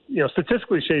 And,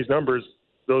 statistically, Shea's numbers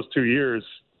those 2 years,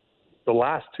 the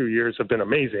last 2 years have been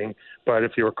amazing. But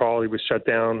if you recall, he was shut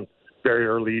down very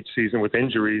early each season with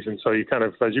injuries. And so you kind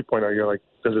of, as you point out, you're like,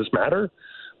 does this matter?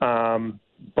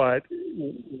 But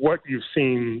what you've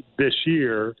seen this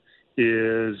year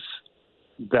is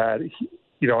that,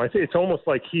 I think it's almost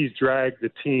like he's dragged the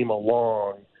team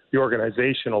along, the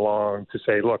organization along to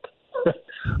say, look,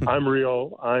 I'm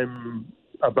real. I'm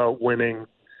about winning,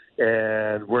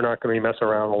 and we're not going to be messing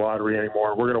around the lottery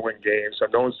anymore. We're going to win games. So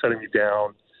no one's setting me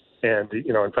down. And,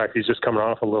 in fact, he's just coming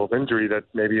off a little injury that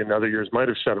maybe in other years might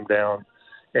have shut him down.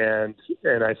 And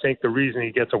I think the reason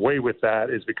he gets away with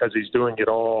that is because he's doing it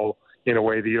all in a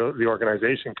way the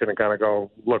organization can kind of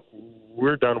go, look,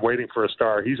 we're done waiting for a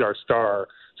star. He's our star.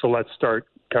 So let's start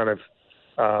kind of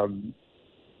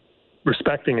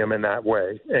respecting him in that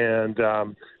way. And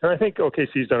I think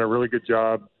OKC's done a really good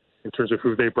job in terms of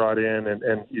who they brought in.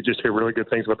 And you just hear really good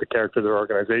things about the character of their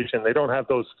organization. They don't have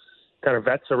those kind of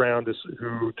vets around us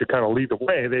who to kind of lead the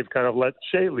way. They've kind of let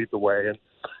Shea lead the way.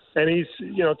 And he's,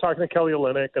 talking to Kelly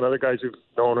Olynyk and other guys who've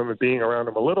known him and being around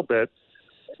him a little bit,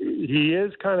 he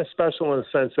is kind of special in the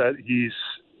sense that he's,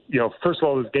 first of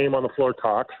all, his game on the floor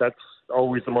talks. That's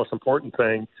always the most important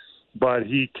thing. But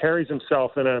he carries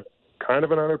himself in a kind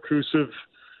of an unobtrusive,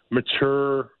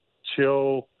 mature,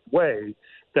 chill way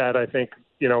that I think,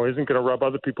 isn't going to rub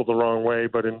other people the wrong way,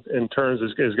 but in turns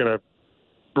is going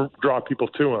to draw people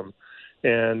to him.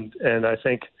 And I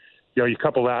think, you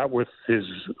couple that with his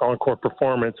on-court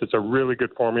performance, it's a really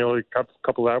good formula. You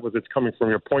couple that with it's coming from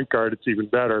your point guard, it's even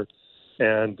better.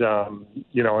 And,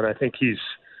 and I think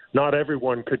not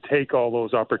everyone could take all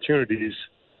those opportunities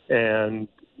and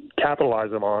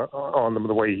capitalize on them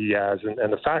the way he has.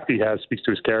 And the fact he has speaks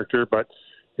to his character, but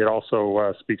it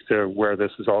also speaks to where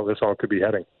this all could be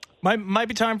heading. Might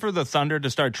be time for the Thunder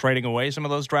to start trading away some of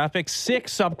those draft picks.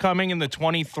 6 upcoming in the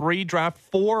 23 draft,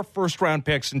 4 first-round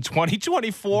picks in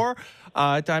 2024.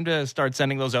 Time to start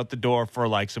sending those out the door for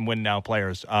some win-now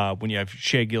players. When you have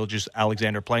Shai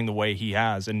Gilgeous-Alexander playing the way he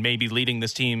has and maybe leading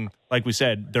this team, like we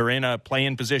said, they're in a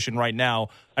play-in position right now.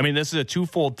 I mean, this is a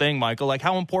twofold thing, Michael.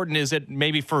 How important is it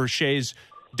maybe for Shai's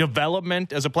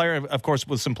development as a player, of course,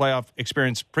 with some playoff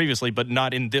experience previously, but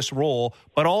not in this role,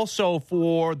 but also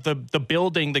for the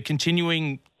building, the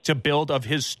continuing to build of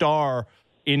his star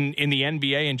in the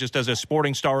NBA and just as a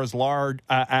sporting star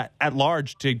at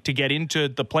large to get into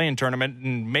the play-in tournament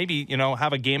and maybe,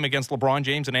 have a game against LeBron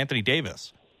James and Anthony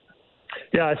Davis?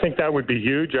 Yeah, I think that would be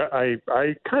huge. I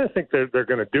kind of think that they're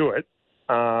going to do it.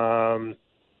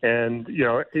 And,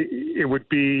 it would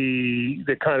be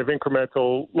the kind of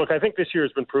incremental look. I think this year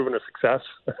has been proven a success,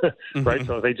 right?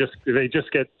 So they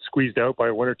just get squeezed out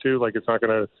by one or two. Like it's not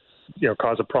going to,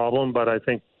 cause a problem. But I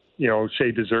think,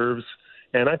 Shea deserves.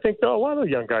 And I think a lot of the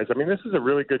young guys, this is a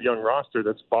really good young roster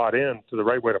that's bought in to the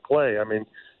right way to play. You're going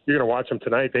to watch them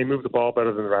tonight. They move the ball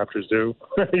better than the Raptors do.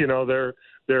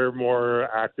 They're more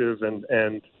active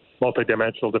and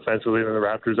multidimensional defensively than the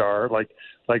Raptors are.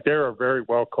 Like they're a very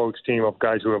well coached team of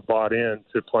guys who have bought in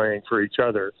to playing for each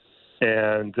other.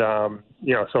 And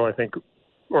so I think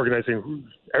organizing,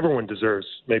 everyone deserves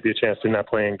maybe a chance in that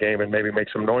playing game and maybe make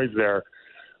some noise there.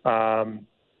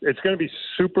 It's going to be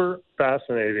super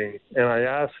fascinating. And I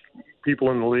ask people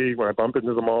in the league when I bump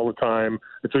into them all the time.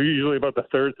 It's usually about the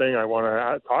third thing I want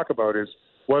to talk about is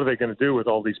what are they going to do with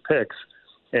all these picks?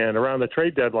 And around the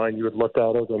trade deadline, you would look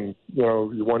at it and,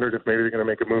 you wondered if maybe they're going to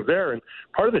make a move there. And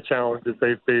part of the challenge is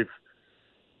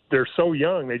they're so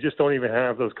young, they just don't even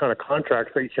have those kind of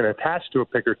contracts that you can attach to a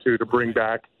pick or two to bring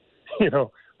back,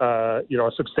 a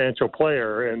substantial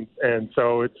player. And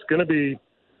so it's going to be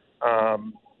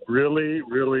really,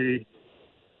 really,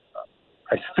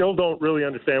 I still don't really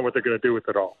understand what they're going to do with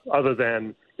it all other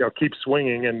than, keep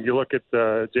swinging. And you look at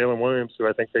Jalen Williams, who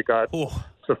I think they got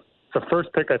the first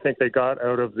pick I think they got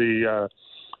out of the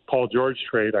Paul George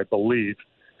trade, I believe.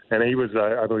 And he was,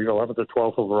 I believe, 11th or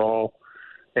 12th overall.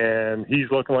 And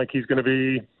he's looking like he's going to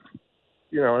be,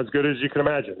 as good as you can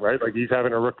imagine, right? Like he's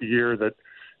having a rookie year that,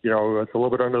 it's a little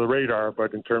bit under the radar.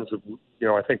 But in terms of,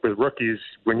 I think with rookies,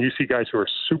 when you see guys who are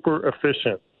super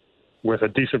efficient with a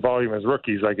decent volume as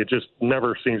rookies, like it just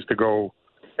never seems to go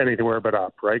anywhere but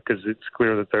up, right? Because it's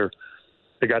clear that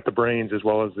they got the brains as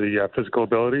well as the physical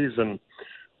abilities. And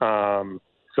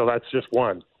so that's just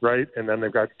one, right? And then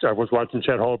I was watching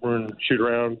Chet Holmgren shoot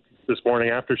around this morning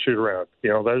after shoot around.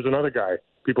 There's another guy.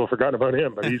 People have forgotten about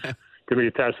him, but he's going to be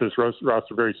attached to this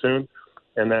roster very soon.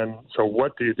 And then, so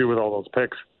what do you do with all those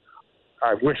picks?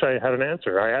 I wish I had an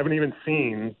answer. I haven't even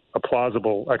seen a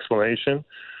plausible explanation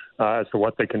as to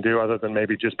what they can do other than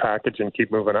maybe just package and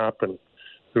keep moving up, and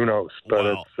who knows. But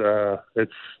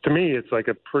it's to me, it's like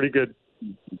a pretty good.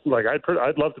 Like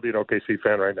I'd love to be an OKC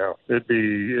fan right now. It'd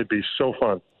be so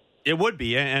fun. It would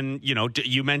be. And,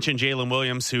 you mentioned Jalen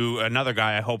Williams, who another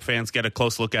guy I hope fans get a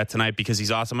close look at tonight because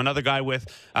he's awesome. Another guy with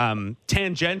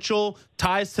tangential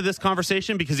ties to this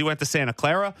conversation because he went to Santa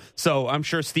Clara. So I'm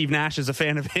sure Steve Nash is a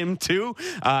fan of him, too.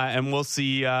 And we'll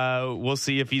see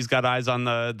if he's got eyes on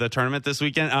the tournament this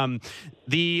weekend.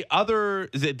 The answer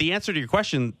to your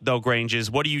question, though, Grange,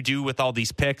 is what do you do with all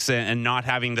these picks and not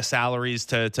having the salaries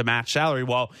to match salary?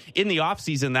 Well, in the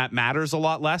offseason, that matters a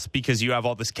lot less because you have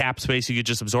all this cap space you could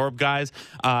just absorb guys.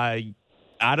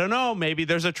 I don't know. Maybe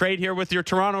there's a trade here with your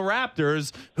Toronto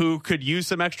Raptors who could use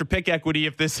some extra pick equity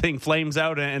if this thing flames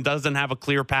out and doesn't have a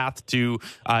clear path to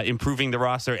improving the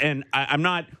roster. And I'm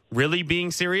not really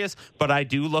being serious, but I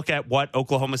do look at what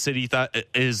Oklahoma City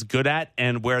is good at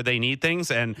and where they need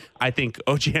things. And I think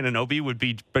OG Anunoby would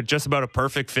be just about a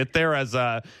perfect fit there as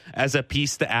a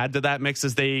piece to add to that mix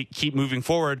as they keep moving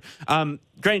forward.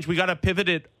 Grange, we got to pivot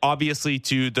it, obviously,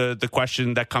 to the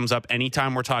question that comes up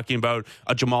anytime we're talking about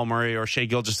a Jamal Murray or Shai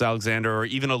Gilgeous-Alexander or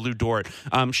even a Lou Dort.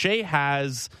 Shai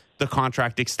has the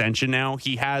contract extension now.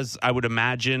 He has, I would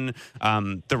imagine,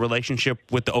 the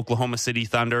relationship with the Oklahoma City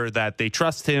Thunder that they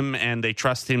trust him and they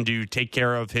trust him to take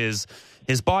care of his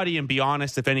body and be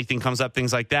honest if anything comes up,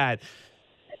 things like that.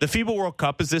 The FIBA World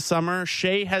Cup is this summer.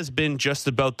 Shai has been just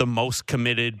about the most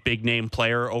committed big-name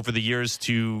player over the years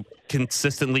to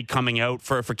consistently coming out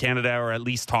for Canada, or at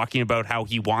least talking about how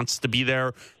he wants to be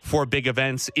there for big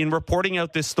events. In reporting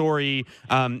out this story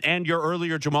and your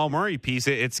earlier Jamal Murray piece,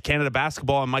 it's Canada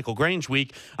Basketball and Michael Grange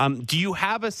Week. Do you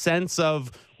have a sense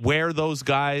of where those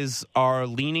guys are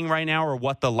leaning right now, or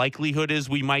what the likelihood is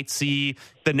we might see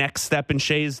the next step in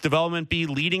Shai's development be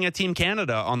leading a Team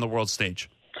Canada on the world stage?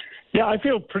 Yeah, I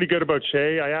feel pretty good about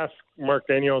Shai. I asked Mark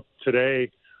Daniel today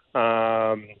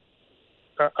that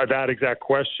exact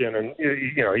question, and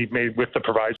he made with the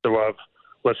proviso of,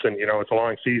 listen, it's a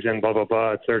long season, blah blah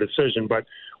blah, it's their decision, but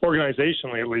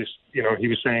organizationally, at least, he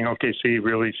was saying OKC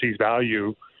really sees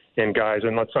value in guys,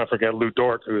 and let's not forget Lou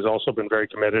Dort, who has also been very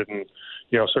committed, and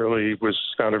certainly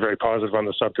sounded very positive on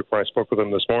the subject when I spoke with him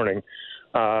this morning.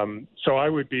 So I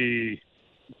would be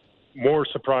more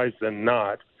surprised than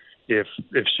not if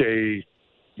Shea.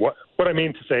 What I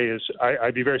mean to say is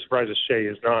I'd be very surprised if Shea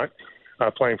is not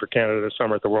playing for Canada this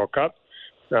summer at the World Cup.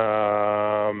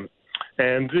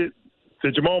 And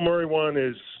the Jamal Murray one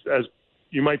is, as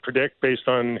you might predict, based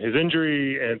on his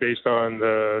injury and based on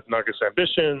the Nuggets'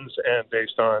 ambitions and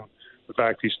based on the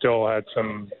fact he still had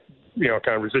some,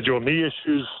 kind of residual knee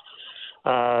issues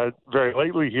very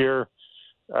lately here.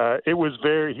 He was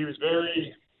very,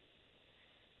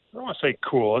 I don't want to say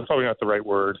cool. That's probably not the right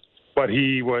word, but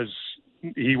he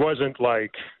wasn't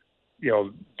like,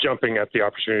 jumping at the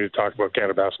opportunity to talk about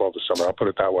Canada basketball this summer. I'll put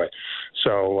it that way.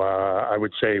 So I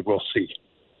would say we'll see.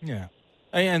 Yeah.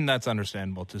 And that's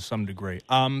understandable to some degree.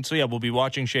 We'll be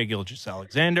watching Shai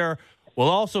Gilgeous-Alexander. We'll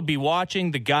also be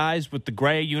watching the guys with the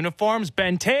gray uniforms.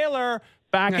 Ben Taylor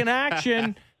back in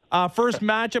action. First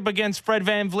matchup against Fred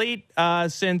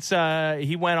VanVleet since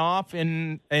he went off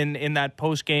in that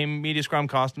post-game media scrum,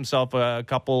 cost himself a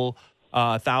couple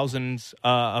thousands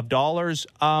of dollars.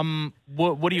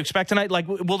 What do you expect tonight? Like,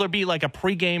 will there be like a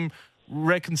pregame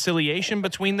reconciliation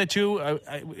between the two?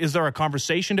 Is there a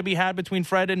conversation to be had between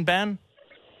Fred and Ben?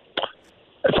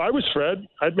 If I was Fred,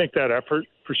 I'd make that effort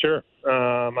for sure.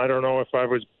 I don't know if I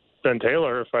was Ben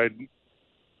Taylor,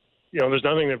 there's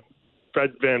nothing that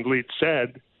Fred VanVleet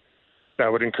said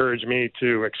that would encourage me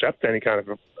to accept any kind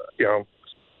of,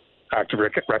 act of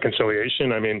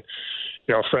reconciliation. I mean,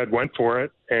 Fred went for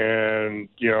it, and,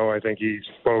 I think he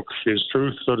spoke his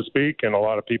truth, so to speak, and a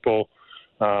lot of people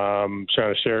trying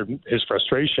to share his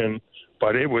frustration,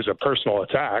 but it was a personal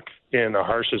attack in the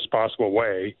harshest possible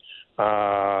way,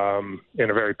 in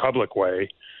a very public way.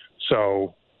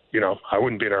 So, I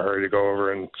wouldn't be in a hurry to go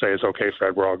over and say, it's okay,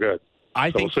 Fred, we're all good. I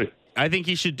think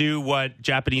he should do what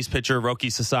Japanese pitcher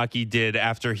Roki Sasaki did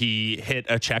after he hit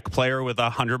a Czech player with a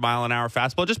 100-mile-an-hour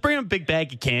fastball. Just bring him a big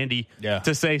bag of candy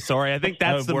to say sorry. I think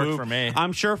that's the move. For me.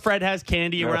 I'm sure Fred has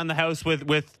candy around the house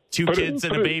with two kids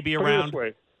and a baby around. Put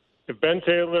it this way. If Ben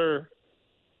Taylor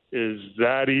is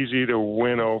that easy to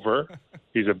win over,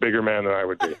 he's a bigger man than I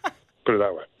would be. Put it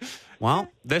that way. Well,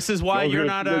 this is why you're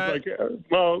not a...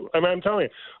 I'm telling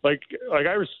you,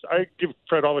 I give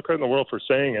Fred all the credit in the world for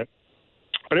saying it,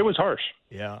 but it was harsh.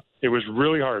 Yeah. It was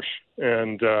really harsh.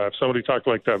 And if somebody talked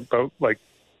like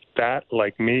that,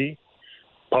 like me,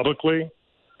 publicly,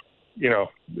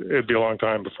 it'd be a long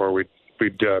time before we'd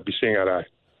be seeing eye to eye.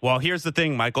 Well, here's the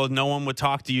thing, Michael. No one would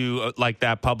talk to you like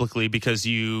that publicly because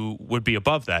you would be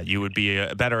above that. You would be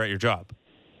better at your job.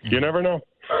 You never know.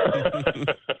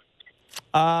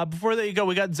 Before you go,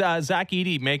 we got Zach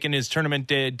Edey making his tournament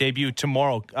debut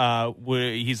tomorrow.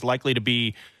 He's likely to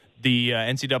be the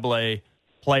NCAA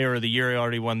Player of the Year. He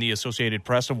already won the Associated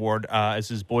Press Award as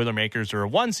his Boilermakers are a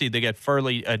 1 seed. They get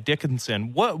Furley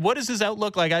Dickinson. What is his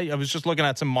outlook like? I was just looking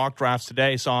at some mock drafts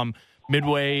today. Saw him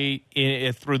midway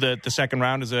through the second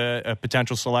round as a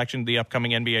potential selection to the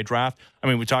upcoming NBA draft. I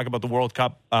mean, we talk about the World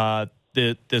Cup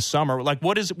this summer. Like,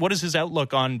 what is his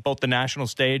outlook on both the national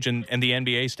stage and the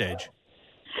NBA stage?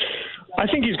 I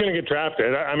think he's going to get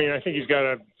drafted. I mean, I think he's got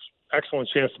an excellent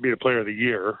chance to be the Player of the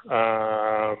Year,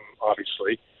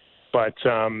 obviously. But,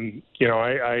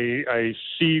 I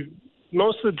see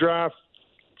most of the draft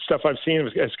stuff I've seen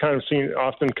has kind of seen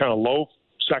often kind of low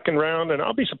second round, and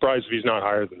I'll be surprised if he's not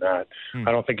higher than that.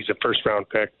 I don't think he's a first-round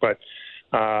pick. But,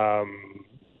 I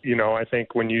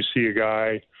think when you see a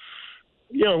guy,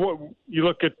 you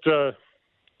look at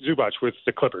Zubac with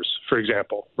the Clippers, for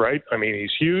example, right? I mean,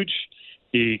 he's huge.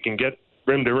 He can get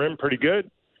rim to rim pretty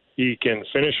good. He can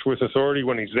finish with authority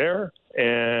when he's there.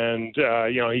 And,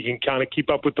 he can kind of keep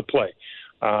up with the play.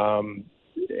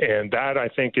 And that, I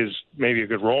think, is maybe a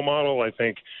good role model. I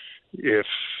think if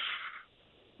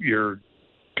you're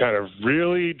kind of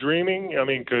really dreaming, I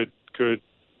mean, could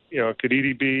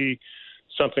Edey be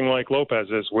something like Lopez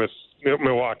is with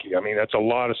Milwaukee? I mean, that's a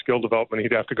lot of skill development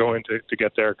he'd have to go into to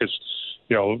get there because,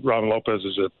 Robin Lopez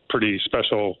is a pretty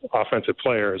special offensive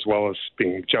player as well as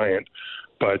being giant.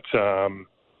 But,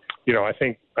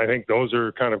 I think those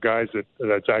are kind of guys that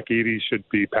Zach Edey should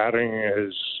be patting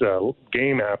his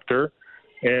game after.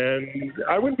 And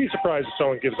I wouldn't be surprised if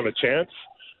someone gives him a chance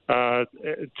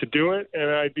to do it.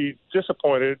 And I'd be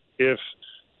disappointed if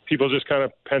people just kind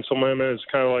of pencil him as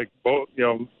kind of like,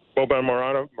 Boban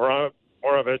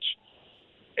Morovic.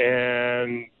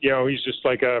 And, he's just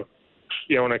like an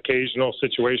occasional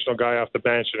situational guy off the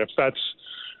bench. And if that's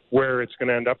where it's going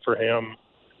to end up for him,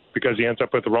 because he ends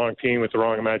up with the wrong team, with the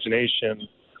wrong imagination,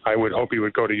 I would hope he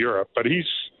would go to Europe. But he's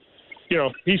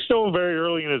still very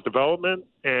early in his development.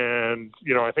 And,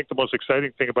 I think the most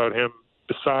exciting thing about him,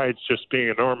 besides just being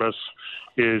enormous,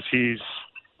 is he's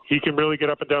he can really get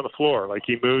up and down the floor. Like,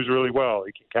 he moves really well.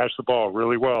 He can catch the ball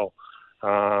really well.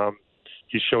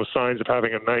 He shows signs of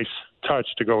having a nice touch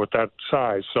to go with that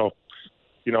size. So,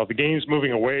 the game's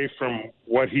moving away from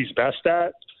what he's best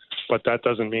at, but that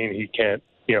doesn't mean he can't,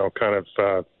 kind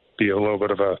of be a little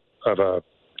bit of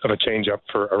a change up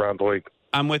for around the league.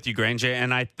 I'm with you, Grange,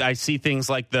 and I see things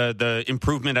like the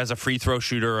improvement as a free throw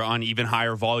shooter on even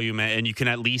higher volume, and you can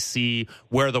at least see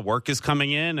where the work is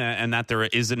coming in, and that there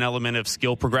is an element of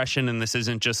skill progression, and this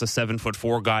isn't just a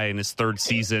 7'4" guy in his third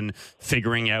season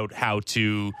figuring out how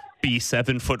to be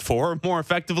 7'4" more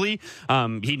effectively.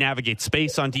 He navigates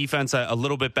space on defense a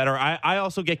little bit better. I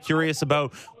also get curious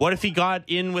about what if he got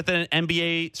in with an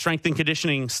NBA strength and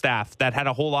conditioning staff that had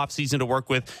a whole offseason to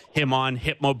work with him on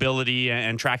hip mobility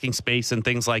and tracking space and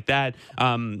things like that.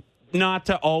 Not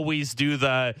to always do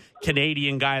the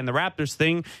Canadian guy in the Raptors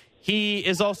thing. He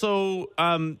is also,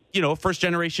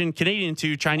 first-generation Canadian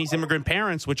to Chinese immigrant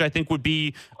parents, which I think would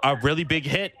be a really big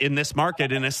hit in this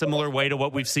market in a similar way to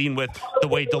what we've seen with the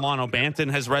way Delano Banton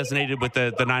has resonated with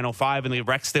the 905 and the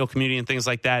Rexdale community and things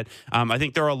like that. I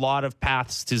think there are a lot of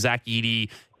paths to Zach Edey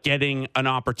getting an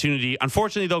opportunity.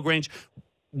 Unfortunately, though, Grange,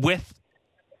 with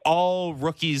all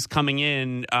rookies coming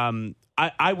in,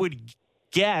 I would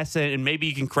guess, and maybe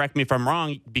you can correct me if I'm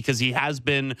wrong, because he has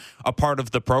been a part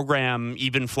of the program,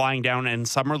 even flying down in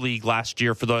Summer League last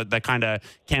year for the kind of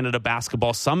Canada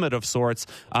Basketball Summit of sorts,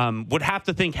 would have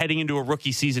to think heading into a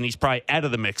rookie season, he's probably out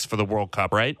of the mix for the World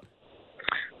Cup, right?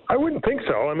 I wouldn't think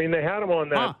so. I mean, they had him on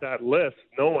that list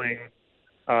knowing,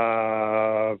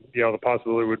 the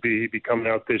possibility would be he'd be coming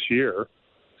out this year.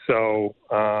 So,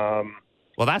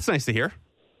 well, that's nice to hear.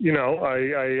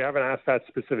 I haven't asked that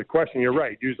specific question. You're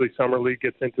right. Usually Summer League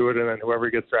gets into it, and then whoever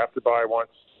gets drafted by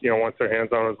wants their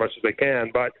hands on it as much as they can.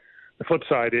 But the flip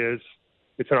side is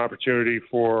it's an opportunity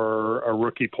for a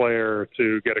rookie player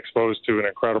to get exposed to an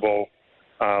incredible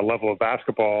level of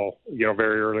basketball,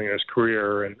 very early in his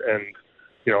career. And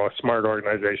a smart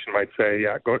organization might say,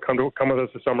 yeah, come with us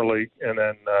to Summer League, and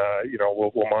then,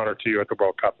 we'll monitor you at the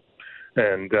World Cup.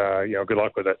 And, good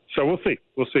luck with it. So we'll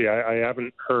see. I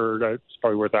haven't heard, it's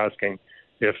probably worth asking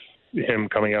if him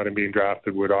coming out and being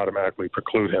drafted would automatically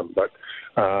preclude him. But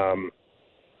I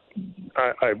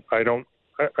don't,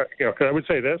 because I would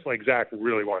say this, like, Zach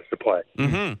really wants to play.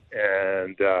 Mm-hmm.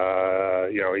 And,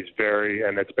 he's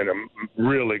and it's been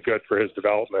really good for his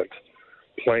development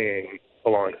playing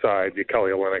alongside the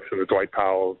Kelly Olynyk's and the Dwight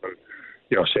Powells and,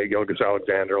 Shai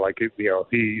Gilgeous-Alexander,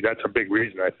 that's a big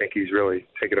reason I think he's really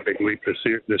taken a big leap this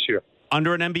year.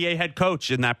 Under an NBA head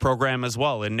coach in that program as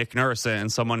well, and Nick Nurse,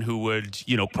 and someone who would,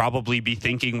 probably be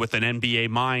thinking with an NBA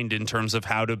mind in terms of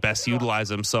how to best utilize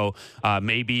him. So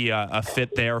maybe a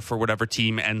fit there for whatever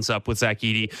team ends up with Zach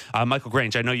Edey. Michael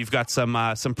Grange, I know you've got some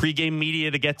pregame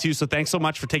media to get to, so thanks so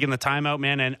much for taking the time out,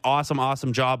 man, and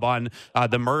awesome job on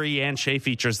the Murray and Shea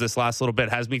features this last little bit.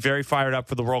 Has me very fired up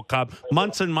for the World Cup,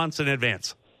 months and months in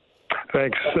advance.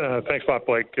 Thanks a lot,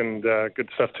 Blake, and good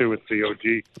stuff too with the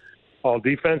OG all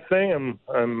defense thing.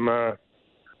 I'm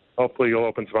hopefully you'll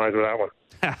open some eyes with that one.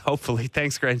 Hopefully.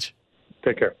 Thanks, Grange.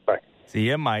 Take care. Bye. See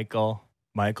ya, Michael.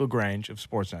 Michael Grange of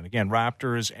Sportsnet. Again,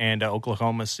 Raptors and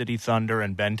Oklahoma City Thunder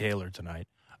and Ben Taylor tonight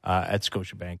at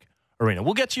Scotiabank Arena.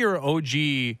 We'll get to your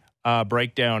OG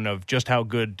breakdown of just how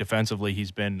good defensively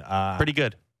he's been. Pretty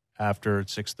good. After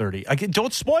 6:30.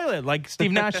 Don't spoil it like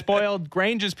Steve Nash spoiled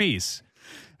Grange's piece.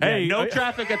 Hey, no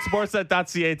traffic at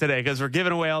sportsnet.ca today because we're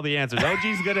giving away all the answers.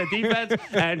 OG's good at defense,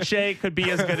 and Shea could be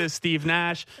as good as Steve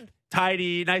Nash.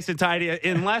 Nice and tidy,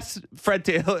 unless Fred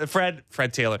Taylor,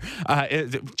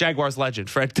 Jaguars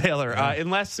legend, Fred Taylor,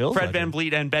 unless Bill's Fred legend.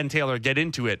 VanVleet and Ben Taylor get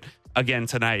into it again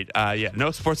tonight. No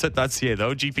sportsnet.ca. The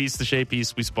OG piece, the Shea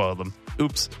piece, we spoiled them.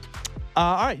 Oops.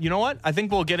 All right, you know what? I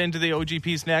think we'll get into the OG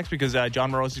piece next because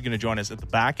John Moroz is going to join us at the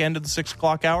back end of the 6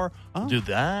 o'clock hour. Oh. Do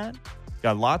that.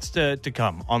 Got lots to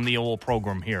come on the old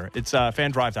program here. It's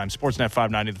Fan Drive Time, Sportsnet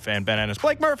 590, The Fan, Ben Ennis,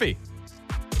 Blake Murphy.